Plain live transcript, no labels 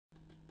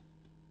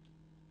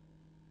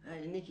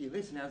Hey Nikki,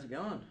 listen, how's it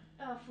going?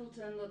 Oh,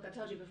 Fulton, look, I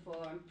told you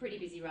before, I'm pretty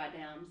busy right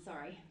now, I'm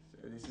sorry.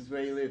 So this is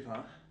where you live,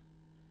 huh?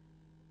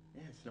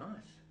 Yeah, it's nice.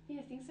 Yeah,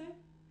 I think so.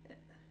 Yeah.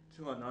 It's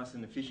a lot nicer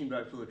than a fishing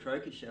boat full of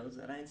trochus shells.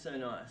 That ain't so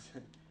nice.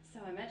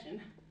 So I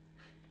imagine.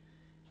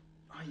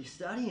 Oh, you're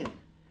studying?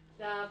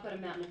 I've got a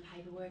mountain of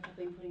paperwork I've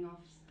been putting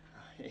off.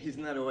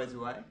 Isn't that always the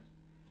way?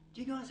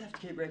 Do you guys have to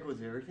keep records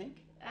of everything?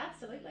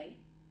 Absolutely.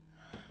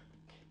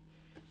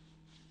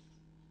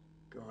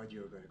 God,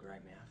 you've got a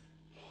great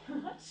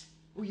mouth. What?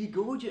 Well, you're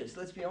gorgeous,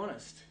 let's be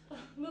honest. Oh,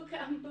 look,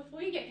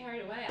 before you get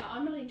carried away,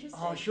 I'm not interested.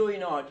 Oh, sure you're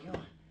not.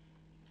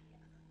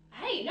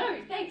 Hey, no,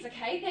 thanks,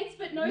 okay? Thanks,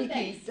 but no Nikki,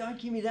 thanks. don't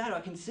give me that.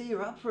 I can see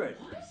you're up for it.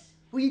 What?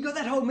 Well, you got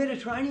that whole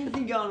Mediterranean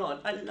thing going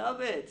on. I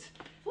love it.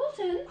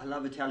 Fulton, I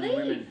love Italian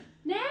leave. women.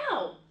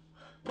 Now!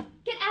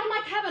 Get out of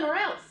my cabin or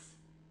else!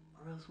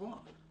 Or else what?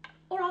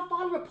 Or I'll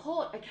file a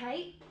report,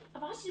 okay?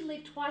 I've asked you to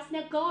leave twice,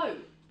 now go!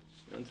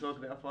 You want to talk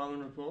about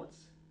filing reports?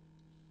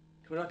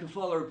 When I can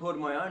file a report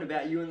of my own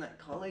about you and that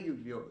colleague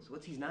of yours.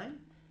 What's his name?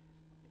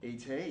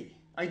 E.T.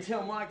 I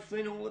tell Mike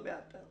Flynn all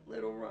about that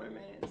little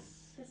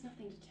romance. There's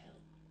nothing to tell.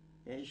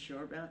 Yeah, you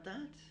sure about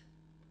that?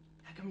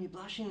 How come you're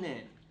blushing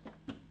then?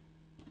 Come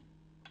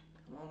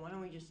on, why don't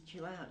we just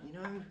chill out, you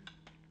know?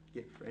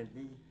 Get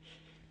friendly.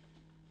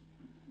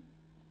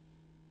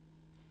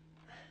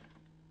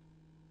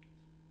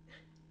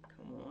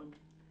 Come on,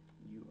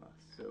 you are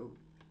so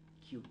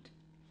cute.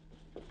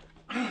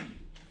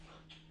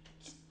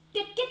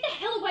 Get the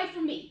hell away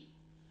from me!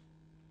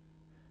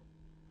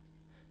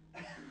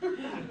 Well,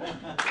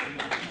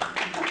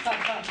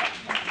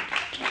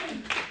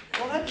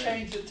 that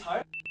changed the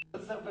tone.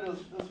 But it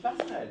was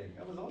fascinating.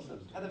 It was awesome.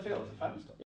 How'd it feel? Was it fun?